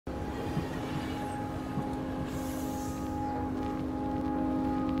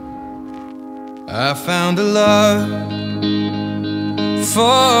I found a love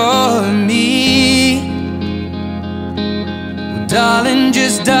for me. Well, darling,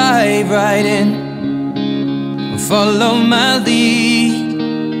 just dive right in, follow my lead.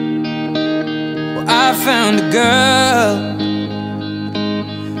 Well, I found a girl,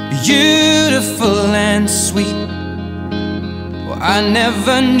 beautiful and sweet. Well, I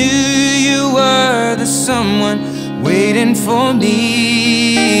never knew you were the someone waiting for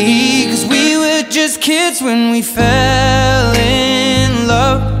me. 'Cause we were just kids when we fell in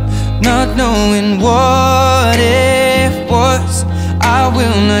love, not knowing what it was. I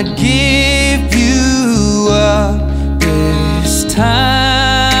will not give you up this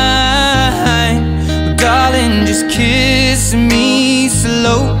time. But darling, just kiss me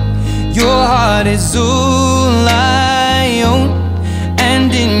slow. Your heart is all I own, and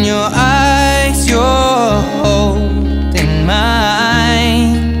in your eyes you're holding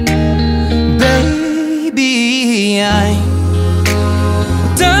mine. Baby, I'm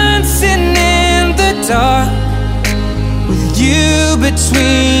dancing in the dark with you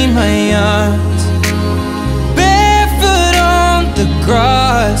between my arms, barefoot on the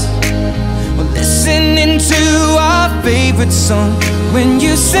grass. We're listening to our favorite song. When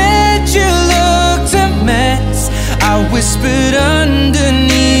you said you looked a mess, I whispered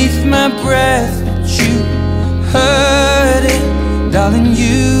underneath my breath, but you heard it. Darling,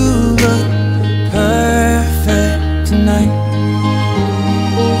 you look perfect tonight.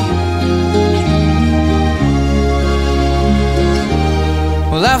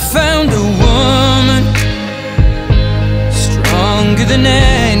 Well, I found a woman stronger than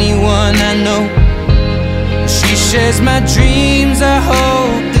anyone I know. She shares my dreams. I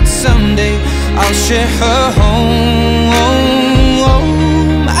hope that someday I'll share her home.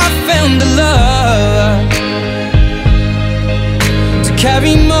 I found a love to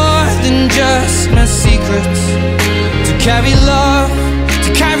carry more than just my secrets, to carry love, to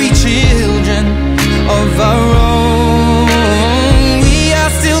carry children of our own. We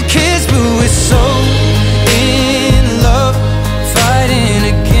are still kids, but we're so in love, fighting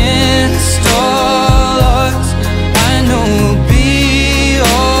against all odds. I know we'll be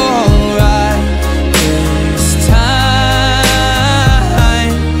alright this time.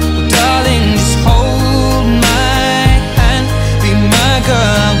 Darling, just hold my hand, be my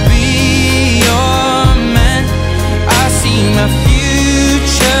girl, I'll be your man. I see my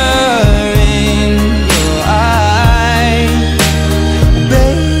future in your eyes.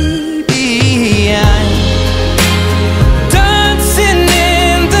 Baby, I'm dancing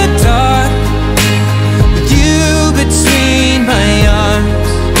in the dark with you between my arms,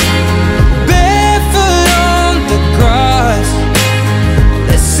 barefoot on the grass,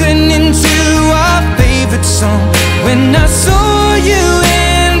 listening to our favorite song. When I saw you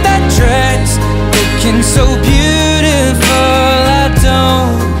in that dress, looking so beautiful, I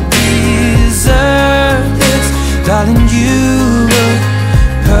don't deserve this. Darling, you look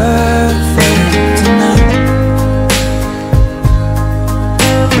perfect tonight.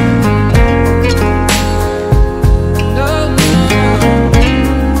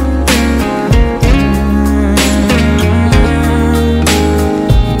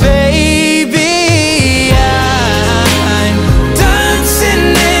 Baby, I'm dancing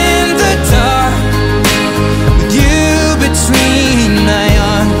in the dark with you between my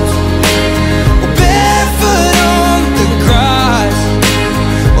arms, barefoot on the grass,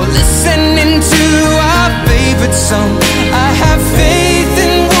 or listening to our favorite song. I have faith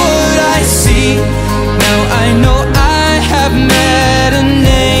in what I see. Now I know I have met an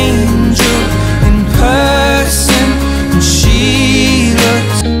angel in person, and she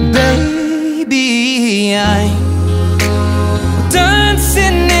looks. Baby, I'm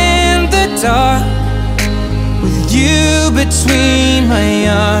dancing in the dark with you between my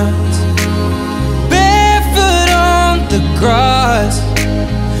arms, barefoot on the grass,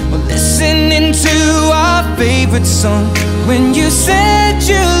 we're listening to our favorite song. When you said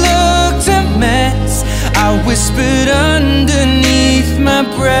you looked a mess, I whispered underneath my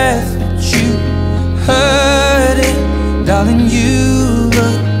breath, but you heard it. Darling, you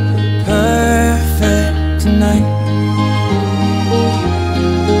look perfect tonight.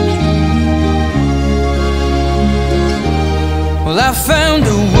 Well, I found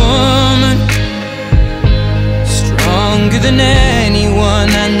a woman stronger than anyone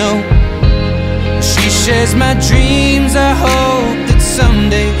I know. She shares my dreams. I hope that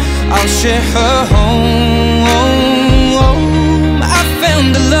someday I'll share her home. I found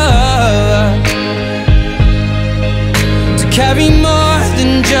a love to carry more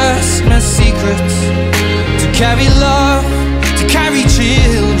than just my secrets, to carry love, to carry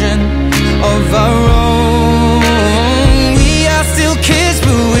children of our